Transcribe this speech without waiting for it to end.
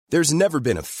There's never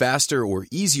been a faster or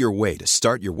easier way to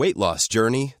start your weight loss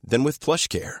journey than with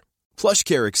PlushCare.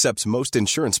 PlushCare accepts most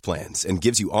insurance plans and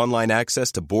gives you online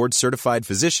access to board-certified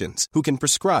physicians who can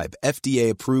prescribe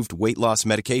FDA-approved weight loss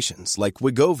medications like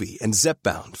Wegovy and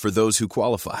Zepbound for those who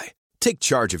qualify. Take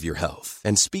charge of your health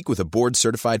and speak with a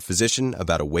board-certified physician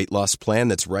about a weight loss plan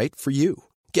that's right for you.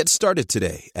 Get started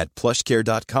today at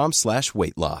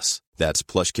plushcare.com/weight loss. That's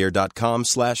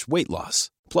plushcare.com/weight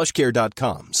loss.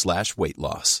 plushcare.com/weight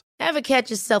loss. Ever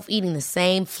catch yourself eating the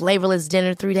same flavorless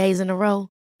dinner 3 days in a row?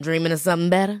 Dreaming of something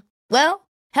better? Well,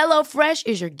 HelloFresh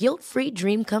is your guilt-free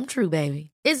dream come true,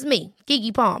 baby. It's me,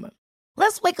 Keke Palmer.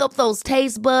 Let's wake up those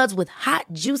taste buds with hot,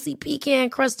 juicy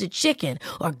pecan-crusted chicken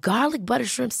or garlic butter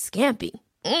shrimp scampi.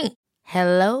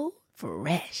 Hello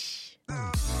Fresh.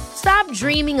 Stop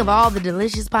dreaming of all the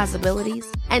delicious possibilities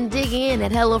and dig in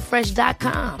at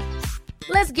HelloFresh.com.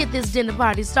 Let's get this dinner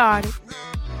party started.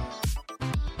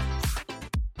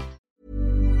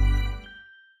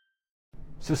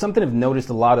 So something I've noticed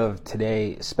a lot of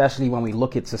today, especially when we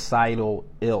look at societal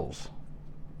ills,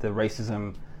 the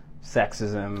racism,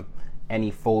 sexism,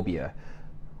 any phobia,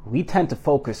 we tend to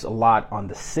focus a lot on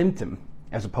the symptom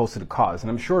as opposed to the cause. And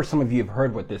I'm sure some of you have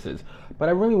heard what this is, but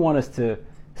I really want us to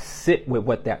sit with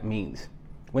what that means.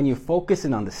 When you're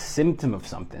focusing on the symptom of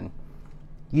something,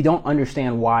 you don't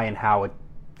understand why and how it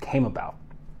came about.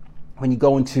 When you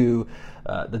go into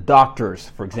the doctors,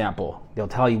 for example, they'll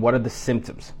tell you what are the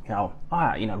symptoms.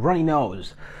 Runny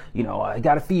nose, I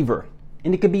got a fever.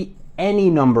 And it could be any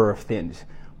number of things.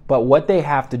 But what they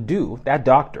have to do, that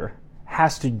doctor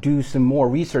has to do some more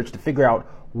research to figure out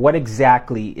what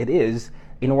exactly it is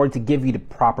in order to give you the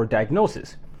proper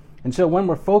diagnosis. And so when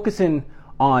we're focusing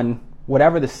on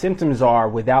whatever the symptoms are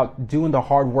without doing the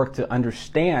hard work to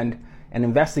understand and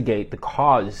investigate the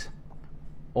cause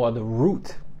or the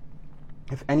root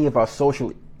of any of our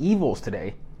social evils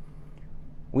today,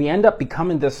 we end up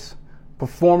becoming this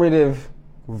performative,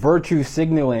 virtue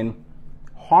signaling,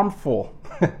 harmful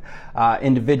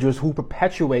individuals who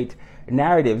perpetuate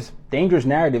narratives, dangerous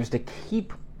narratives that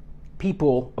keep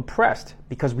people oppressed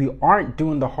because we aren't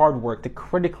doing the hard work to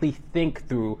critically think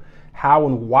through how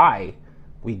and why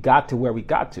we got to where we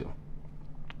got to.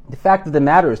 The fact of the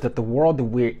matter is that the world that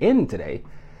we're in today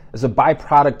is a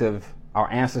byproduct of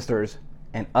our ancestors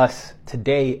and us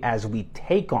today as we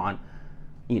take on,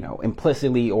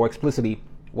 implicitly or explicitly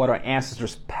what our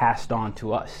ancestors passed on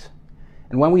to us.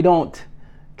 And when we don't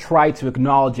try to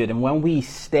acknowledge it, and when we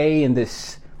stay in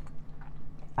this,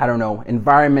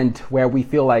 environment where we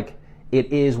feel like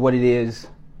it is what it is,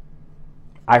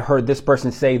 I heard this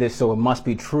person say this, so it must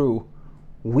be true,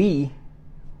 we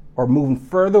are moving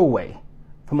further away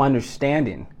from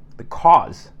understanding the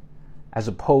cause as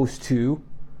opposed to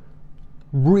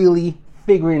really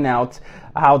figuring out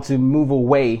how to move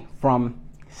away from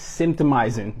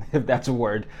symptomizing, if that's a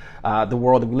word, the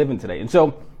world that we live in today. And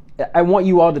so I want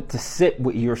you all to sit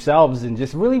with yourselves and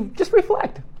just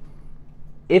reflect.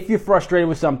 If you're frustrated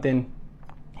with something,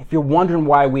 if you're wondering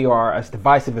why we are as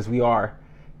divisive as we are,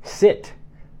 sit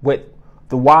with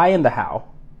the why and the how.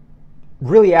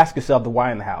 Really ask yourself the why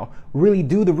and the how. Really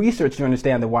do the research to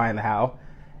understand the why and the how.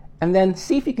 And then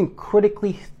see if you can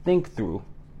critically think through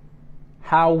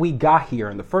how we got here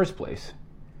in the first place.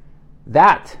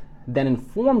 That then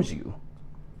informs you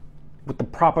with the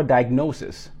proper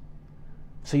diagnosis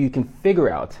so you can figure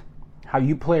out how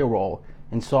you play a role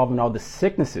in solving all the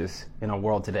sicknesses in our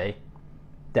world today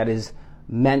that is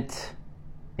meant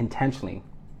intentionally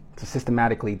to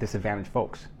systematically disadvantage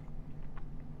folks.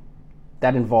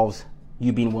 That involves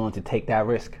you being willing to take that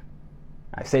risk.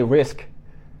 I say risk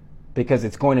because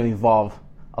it's going to involve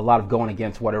a lot of going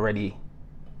against what already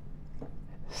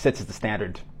sits as the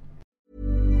standard.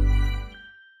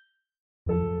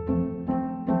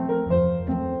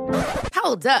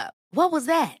 Hold up. What was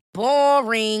that?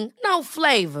 Boring. No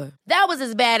flavor. That was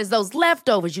as bad as those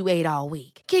leftovers you ate all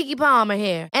week. Keke Palmer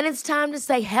here, and it's time to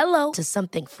say hello to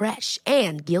something fresh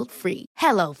and guilt-free.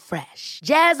 Hello Fresh.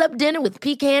 Jazz up dinner with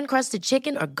pecan-crusted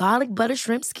chicken or garlic butter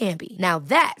shrimp scampi. Now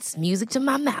that's music to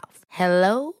my mouth.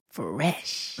 Hello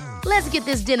Fresh. Let's get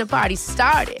this dinner party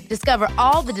started. Discover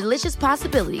all the delicious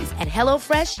possibilities at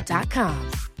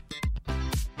HelloFresh.com.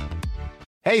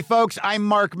 Hey, folks, I'm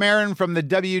Mark Maron from the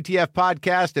WTF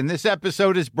Podcast, and this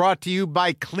episode is brought to you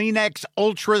by Kleenex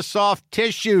Ultra Soft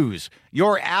Tissues,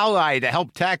 your ally to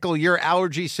help tackle your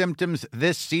allergy symptoms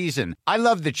this season. I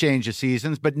love the change of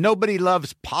seasons, but nobody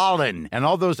loves pollen and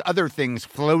all those other things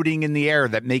floating in the air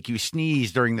that make you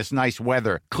sneeze during this nice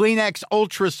weather. Kleenex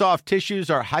Ultra Soft Tissues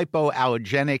are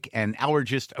hypoallergenic and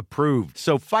allergist approved.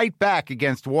 So fight back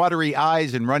against watery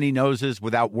eyes and runny noses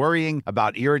without worrying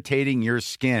about irritating your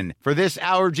skin. For this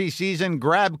allergy season,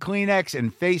 grab Kleenex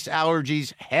and face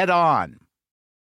allergies head on.